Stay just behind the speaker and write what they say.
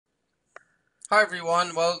Hi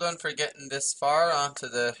everyone, well done for getting this far onto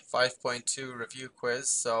the 5.2 review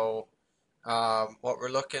quiz. What we're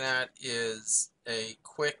looking at is a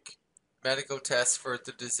quick medical test for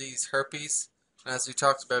the disease herpes. And as we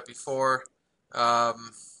talked about before,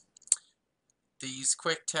 um, these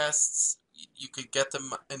quick tests, you could get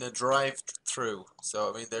them in a drive-through.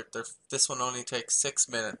 So I mean, this one only takes 6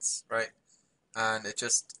 minutes, right? And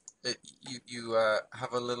you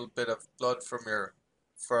have a little bit of blood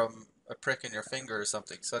from a prick in your finger or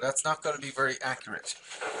something. So that's not going to be very accurate.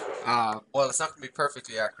 Well, it's not going to be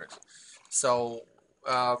perfectly accurate. So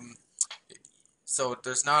um, so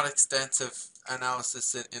there's not extensive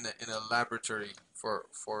analysis in a laboratory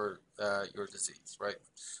for your disease, right?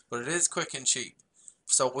 But it is quick and cheap.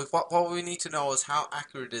 So what we need to know is how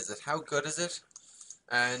accurate is it? How good is it?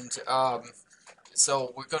 And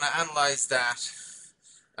so we're going to analyze that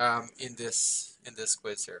in this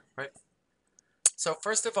quiz here, right? So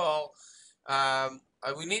first of all,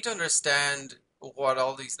 we need to understand what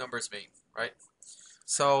all these numbers mean, right?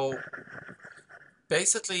 So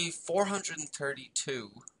basically,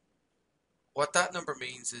 432. What that number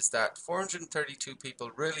means is that 432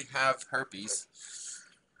 people really have herpes,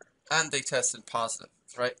 and they tested positive,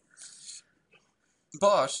 right?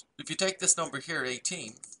 But if you take this number here,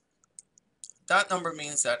 18, that number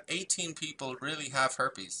means that 18 people really have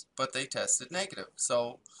herpes, but they tested negative.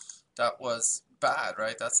 So that was bad,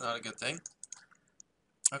 right? That's not a good thing.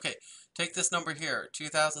 Okay, take this number here,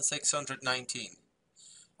 2,619.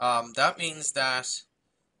 That means that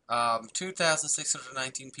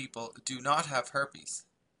 2,619 people do not have herpes,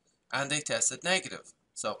 and they tested negative.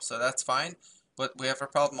 So that's fine, but we have a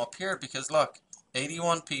problem up here because look,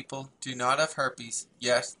 81 people do not have herpes,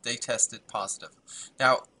 yet they tested positive.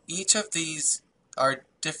 Now, each of these are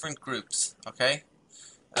different groups, okay?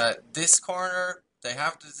 This corner, they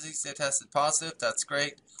have the disease, they tested positive, that's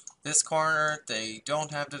great. This corner, they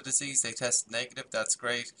don't have the disease, they tested negative, that's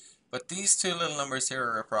great. But these two little numbers here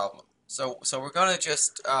are a problem. So we're going to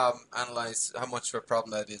just analyze how much of a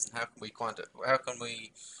problem that is and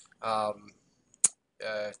um,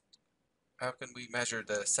 uh, how can we measure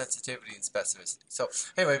the sensitivity and specificity. So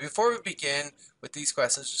anyway, before we begin with these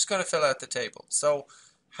questions, just going to fill out the table. So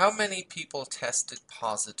how many people tested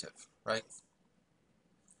positive, right?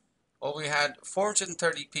 Well, we had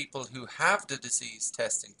 430 people who have the disease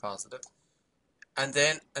testing positive, and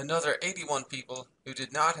then another 81 people who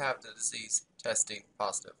did not have the disease testing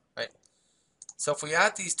positive, right? So if we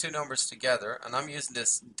add these two numbers together, and I'm using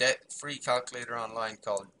this free calculator online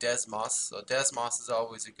called Desmos. So Desmos is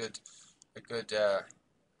always a good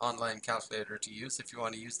online calculator to use if you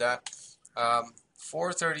want to use that.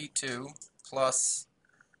 432 plus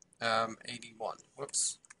 81.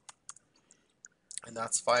 Whoops. And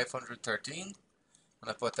that's 513. And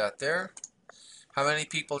I put that there. How many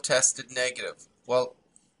people tested negative? Well,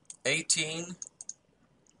 18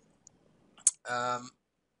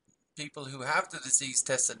 people who have the disease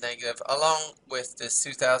tested negative, along with this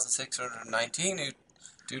 2,619 who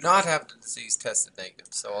do not have the disease tested negative.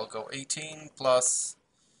 So I'll go 18 plus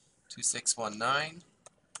 2619,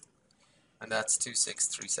 and that's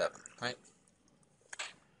 2637, right?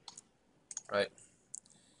 Right.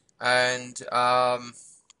 And now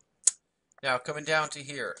coming down to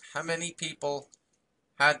here, how many people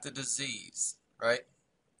had the disease, right?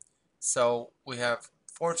 So we have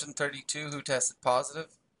 432 who tested positive,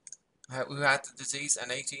 who had the disease,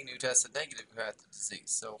 and 18 who tested negative who had the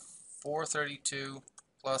disease. So 432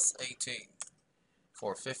 plus 18,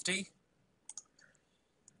 450.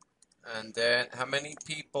 And then how many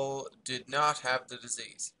people did not have the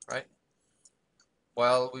disease, right?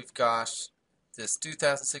 Well, we've got this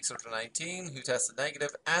 2,619 who tested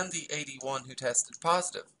negative and the 81 who tested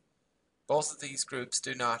positive. Both of these groups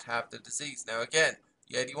do not have the disease. Now again,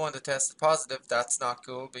 the 81 that tested positive, that's not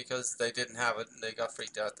cool because they didn't have it and they got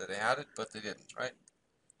freaked out that they had it, but they didn't, right?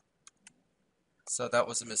 So that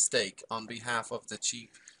was a mistake on behalf of the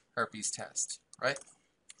cheap herpes test, right?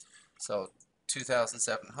 So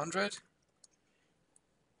 2,700.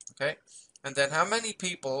 Okay, and then how many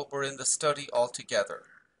people were in the study altogether?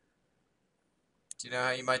 Do you know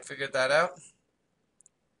how you might figure that out?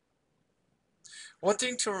 One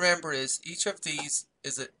thing to remember is each of these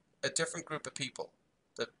is a different group of people.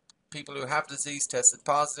 The people who have disease tested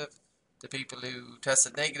positive, the people who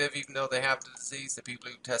tested negative even though they have the disease, the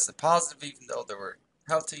people who tested positive even though they were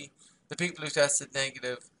healthy, the people who tested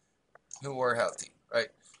negative who were healthy, right?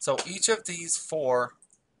 So each of these four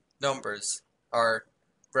numbers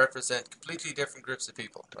represent completely different groups of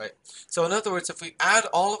people, right? So in other words, if we add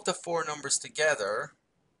all of the four numbers together,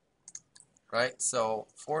 right? So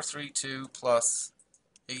 432 plus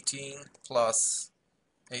 18 plus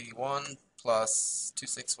 81 plus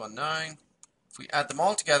 2619. If we add them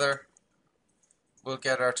all together, we'll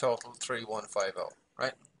get our total 3150,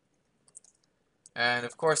 right? And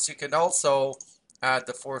of course, you can also add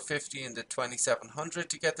the 450 and the 2700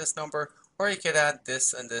 to get this number, or you could add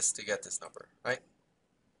this and this to get this number, right?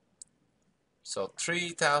 So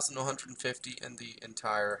 3150 in the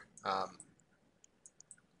entire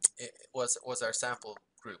it was our sample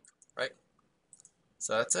group, right?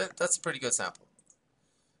 So that's it. That's a pretty good sample.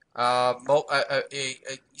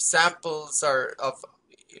 Samples are of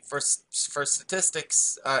for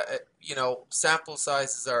statistics. You know, sample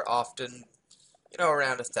sizes are often, you know,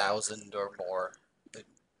 around 1,000 or more,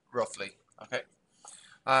 roughly. Okay.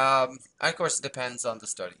 And of course, it depends on the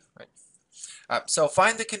study, right? So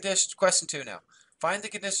find the condition. Question 2 now. Find the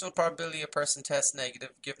conditional probability a person tests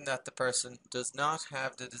negative, given that the person does not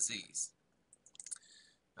have the disease.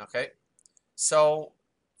 Okay. So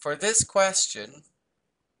for this question,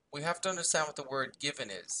 we have to understand what the word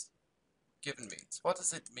given is. Given means. What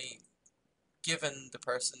does it mean? Given the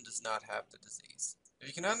person does not have the disease. If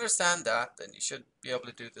you can understand that, then you should be able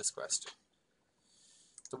to do this question.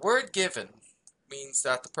 The word given means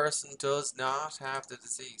that the person does not have the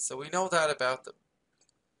disease. So we know that about them.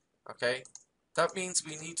 Okay? That means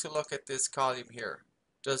we need to look at this column here.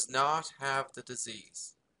 Does not have the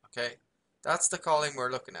disease. Okay? That's the column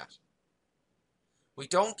we're looking at. We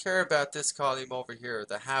don't care about this column over here,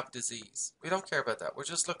 the have disease. We don't care about that. We're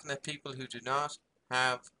just looking at people who do not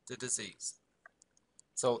have the disease.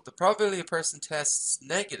 So the probability a person tests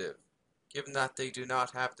negative, given that they do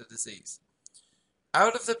not have the disease.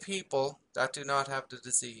 Out of the people that do not have the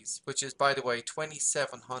disease, which is, by the way,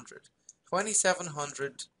 2,700.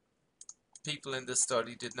 2,700 people in this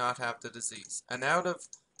study did not have the disease. And out of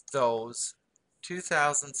those,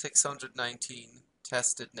 2,619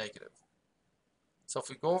 tested negative. So if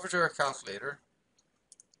we go over to our calculator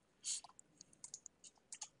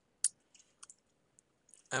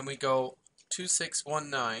and we go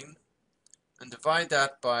 2619 and divide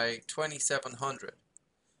that by 2,700,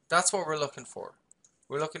 that's what we're looking for.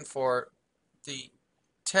 We're looking for the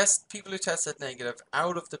people who tested negative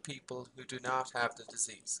out of the people who do not have the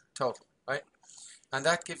disease, total, right? And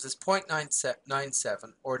that gives us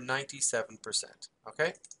 0.97 or 97%,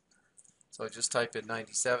 okay? So just type in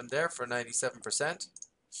 97 there for 97%.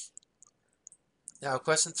 Now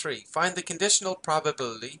question 3. Find the conditional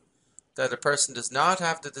probability that a person does not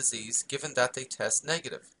have the disease given that they test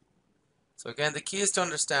negative. So again, the key is to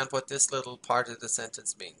understand what this little part of the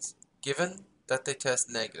sentence means. Given that they test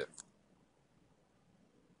negative.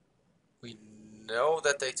 We know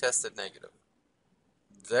that they tested negative.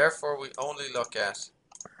 Therefore, we only look at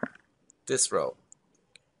this row.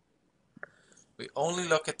 We only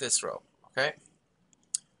look at this row. Okay,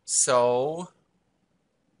 so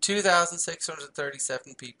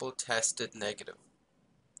 2,637 people tested negative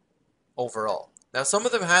overall. Now some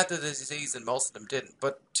of them had the disease and most of them didn't,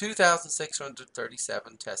 but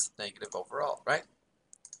 2,637 tested negative overall, right?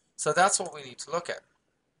 So that's what we need to look at.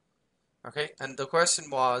 Okay, and the question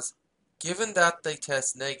was, given that they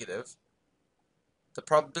test negative, the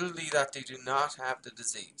probability that they do not have the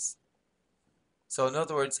disease. So in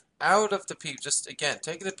other words, out of the people, just again,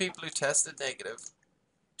 taking the people who tested negative,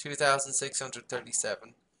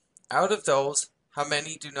 2,637, out of those, how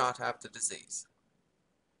many do not have the disease?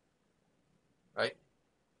 Right?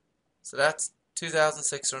 So that's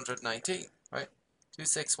 2,619, right?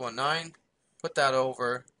 2619, put that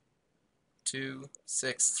over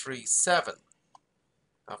 2637.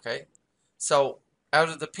 Okay? So out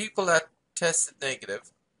of the people that tested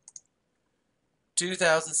negative,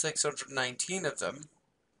 2,619 of them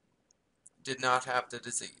did not have the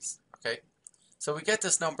disease. Okay, so we get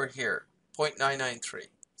this number here, 0.993.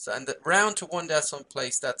 So, and the round to one decimal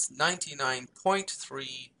place, that's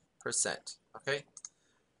 99.3%. Okay,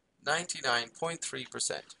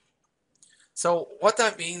 99.3%. So what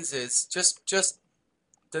that means is just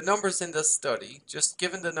the numbers in this study, just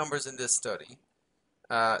given the numbers in this study,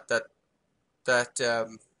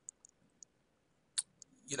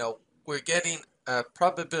 you know, we're getting a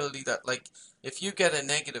probability that, like, if you get a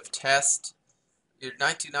negative test, you're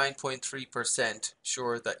 99.3%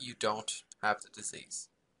 sure that you don't have the disease,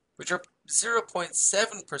 which are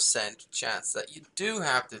 0.7% chance that you do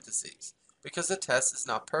have the disease because the test is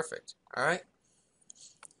not perfect. All right.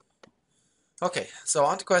 Okay, so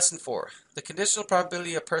on to question 4. The conditional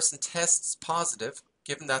probability a person tests positive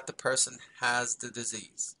given that the person has the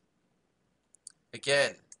disease.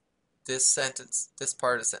 Again, this sentence, this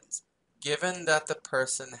part of the sentence, given that the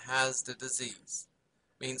person has the disease,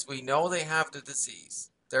 means we know they have the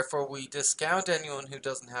disease. Therefore, we discount anyone who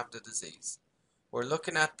doesn't have the disease. We're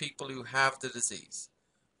looking at people who have the disease.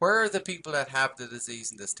 Where are the people that have the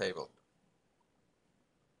disease in this table?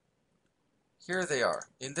 Here they are,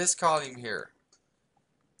 in this column here.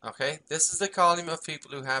 Okay, this is the column of people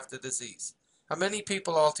who have the disease. How many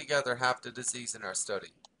people altogether have the disease in our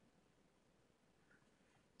study?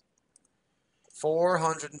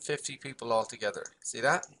 450 people altogether. See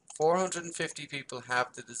that? 450 people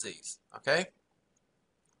have the disease. Okay?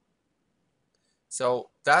 So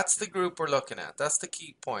that's the group we're looking at. That's the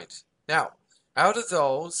key point. Now, out of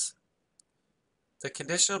those, the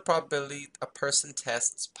conditional probability a person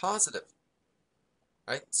tests positive.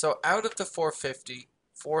 Right? So out of the 450,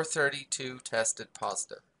 432 tested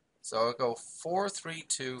positive. So I'll go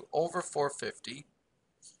 432 over 450,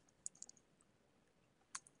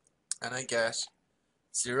 and I get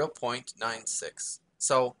 0.96.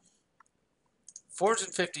 So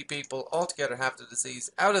 450 people altogether have the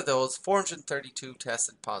disease. Out of those, 432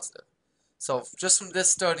 tested positive. So just from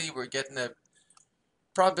this study, we're getting a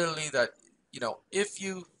probability that, if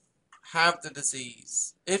you have the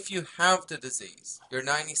disease,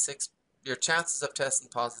 your chances of testing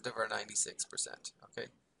positive are 96%. Okay,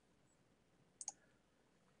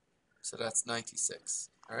 so that's 96.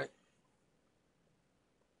 All right.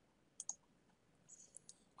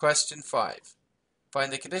 Question 5.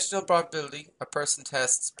 Find the conditional probability a person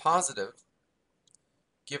tests positive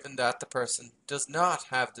given that the person does not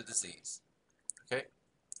have the disease. Okay?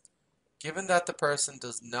 Given that the person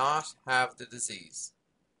does not have the disease.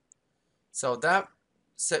 So that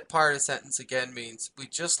part of the sentence again means we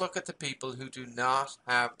just look at the people who do not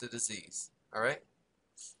have the disease. Alright?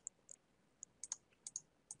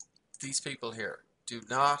 These people here do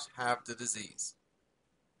not have the disease.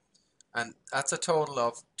 And that's a total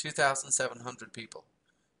of 2,700 people.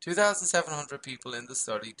 2,700 people in the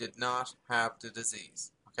study did not have the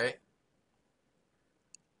disease. Okay?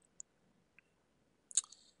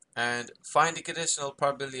 And find the conditional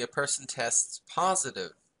probability a person tests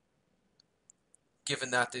positive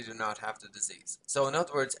given that they do not have the disease. So in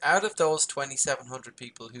other words, out of those 2,700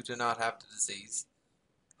 people who do not have the disease,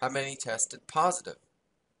 how many tested positive?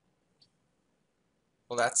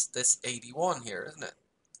 Well, that's this 81 here, isn't it?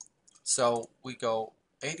 So we go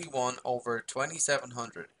 81 over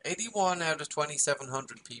 2,700. 81 out of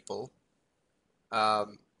 2,700 people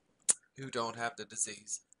who don't have the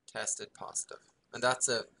disease tested positive. And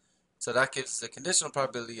so that gives us a conditional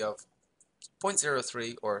probability of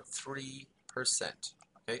 0.03 or 3%.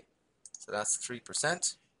 Okay, so that's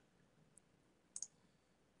 3%.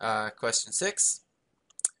 Question 6.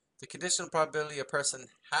 The conditional probability a person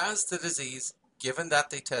has the disease given that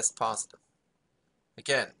they test positive.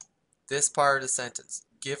 Again, this part of the sentence,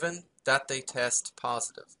 given that they test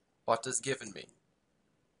positive. What does given mean?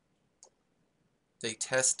 They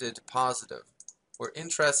tested positive. We're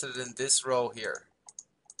interested in this row here.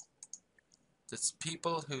 It's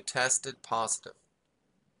people who tested positive.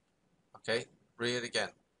 Okay, read it again.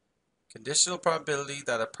 Conditional probability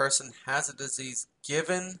that a person has a disease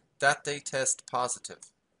given that they test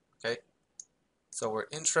positive. Okay, so we're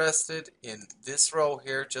interested in this row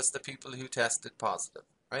here, just the people who tested positive,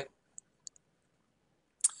 right?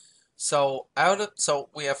 So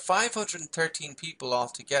we have 513 people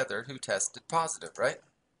altogether who tested positive, right?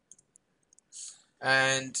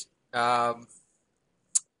 And oh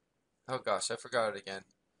gosh, I forgot it again.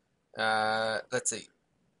 Let's see.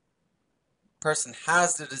 Person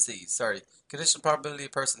has the disease. Sorry, conditional probability a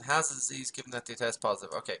person has the disease given that they test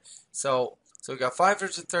positive. Okay, so we got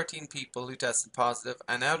 513 people who tested positive,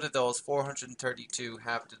 and out of those, 432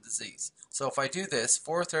 have the disease. So if I do this,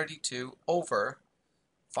 432 over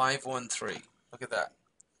 513. Look at that.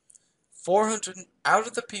 400 out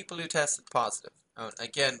of the people who tested positive.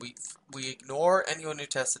 Again, we ignore anyone who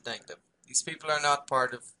tested negative. These people are not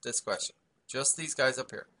part of this question. Just these guys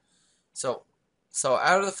up here. So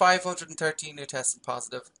out of the 513 who tested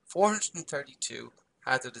positive, 432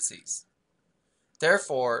 had the disease.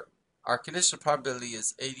 Therefore, our conditional probability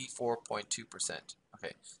is 84.2%.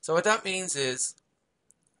 Okay, so what that means is,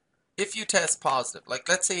 if you test positive, like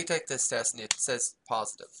let's say you take this test and it says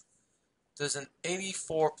positive, there's an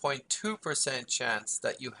 84.2% chance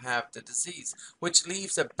that you have the disease, which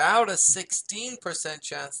leaves about a 16%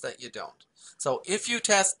 chance that you don't. So if you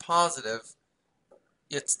test positive,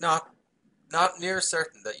 it's not near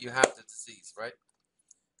certain that you have the disease, right?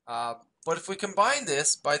 But if we combine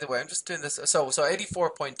this, by the way, I'm just doing this, so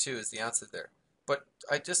 84.2 is the answer there. But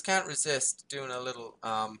I just can't resist doing a little,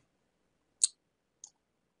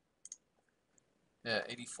 yeah,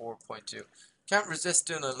 84.2. Can't resist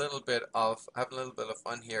doing having a little bit of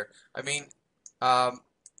fun here. I mean,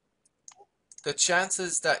 the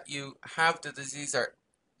chances that you have the disease are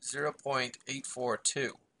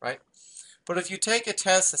 0.842, right? But if you take a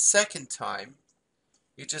test a second time,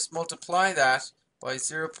 you just multiply that by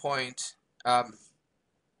 0.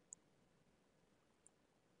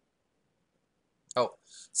 Oh,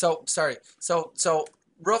 so sorry. So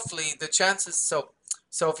roughly the chances. So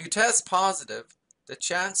if you test positive, the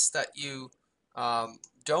chance that you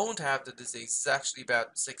don't have the disease is actually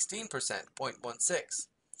about 16%, 0.16.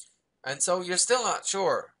 And so you're still not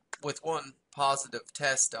sure with one positive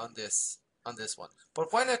test on this one.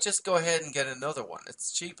 But why not just go ahead and get another one?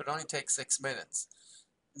 It's cheap. It only takes 6 minutes.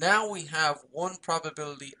 Now we have one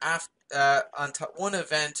probability after on one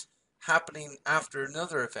event happening after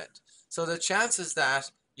another event. So the chances that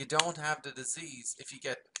you don't have the disease, if you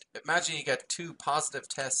get, imagine you get 2 positive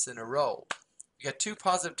tests in a row. You get 2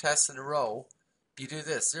 positive tests in a row, you do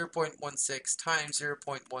this, 0.16 times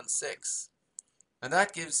 0.16, and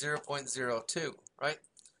that gives 0.02, right?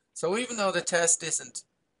 So even though the test isn't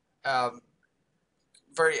um,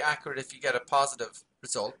 very accurate if you get a positive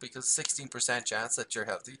result, because 16% chance that you're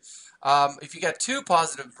healthy. If you get 2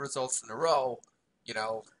 positive results in a row, you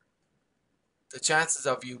know, the chances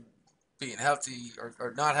of you being healthy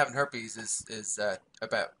or not having herpes is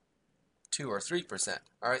about 2 or 3%.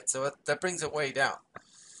 All right, so that brings it way down.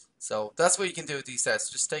 So that's what you can do with these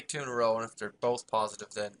tests. Just take 2 in a row, and if they're both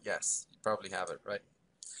positive, then yes, you probably have it, right?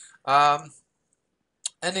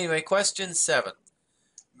 Anyway, question 7.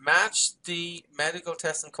 Match the medical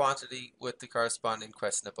test and quantity with the corresponding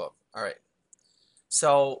question above. All right.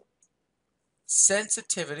 So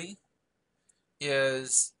sensitivity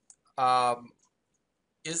is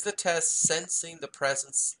the test sensing the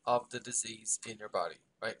presence of the disease in your body,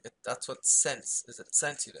 right? That's what sense is. It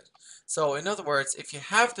sensing it. So in other words, if you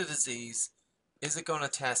have the disease, is it going to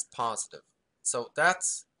test positive? So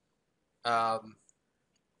that's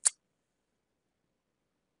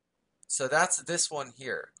this one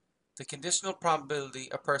here. The conditional probability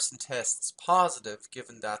a person tests positive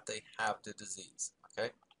given that they have the disease.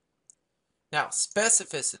 Okay. Now,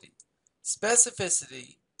 specificity.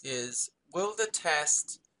 Specificity is, will the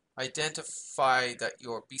test identify that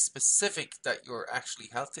be specific that you're actually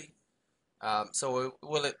healthy? So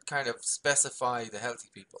will it kind of specify the healthy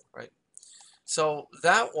people, right? So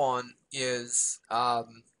that one is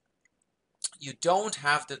you don't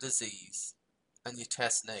have the disease and you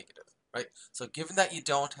test negative, right? So given that you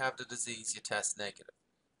don't have the disease, you test negative.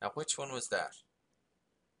 Now, which one was that?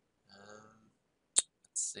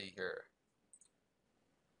 Let's see here.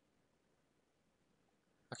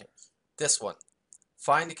 Okay, this one.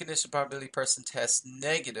 Find the conditional probability person tests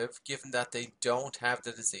negative given that they don't have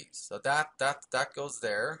the disease. So that goes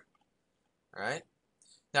there. All right.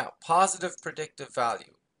 Now, positive predictive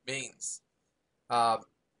value means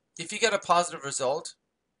if you get a positive result,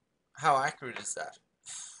 how accurate is that?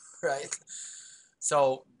 Right?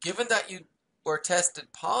 So given that you were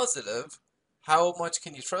tested positive, how much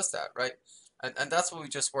can you trust that, right? And that's what we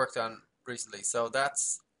just worked on recently. So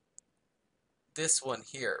that's this one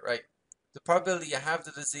here, right? The probability you have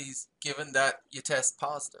the disease given that you test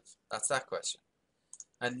positive. That's that question.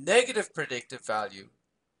 A negative predictive value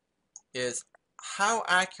is how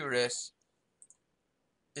accurate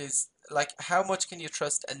is, like, how much can you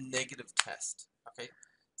trust a negative test? Okay.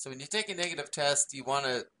 So when you take a negative test, you want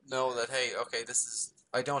to know that, hey, okay,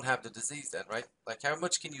 I don't have the disease then, right? Like, how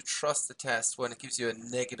much can you trust the test when it gives you a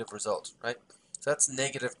negative result, right? So that's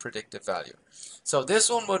negative predictive value. So this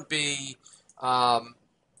one would be,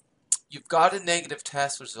 you've got a negative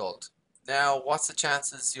test result. Now, what's the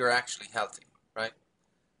chances you're actually healthy, right?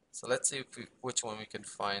 So let's see which one we can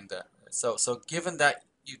find that. So given that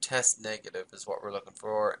you test negative is what we're looking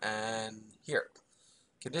for, and here.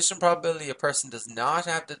 Condition probability a person does not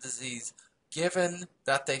have the disease given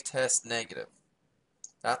that they test negative.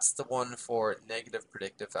 That's the one for negative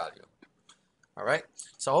predictive value. All right,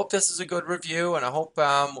 so I hope this is a good review, and I hope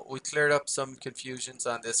we cleared up some confusions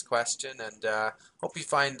on this question, and hope you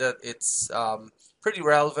find that it's pretty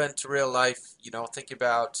relevant to real life. You know, think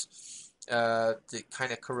about the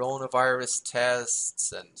kind of coronavirus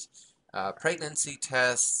tests and pregnancy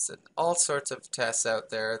tests and all sorts of tests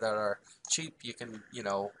out there that are cheap. You can,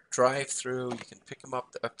 drive through, you can pick them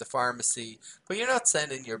up at the pharmacy, but you're not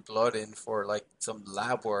sending your blood in for like some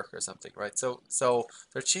lab work or something, right? So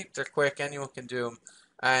they're cheap, they're quick, anyone can do them.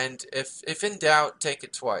 And if in doubt, take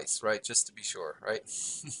it twice, right? Just to be sure, right?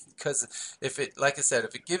 Because like I said,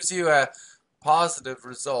 if it gives you a positive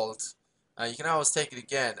result, you can always take it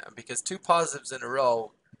again, because 2 positives in a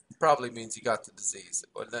row probably means you got the disease.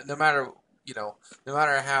 No matter, no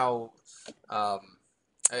matter how,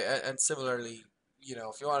 and similarly,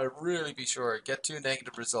 if you want to really be sure, get 2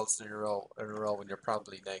 negative results in a row when you're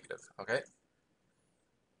probably negative. Okay.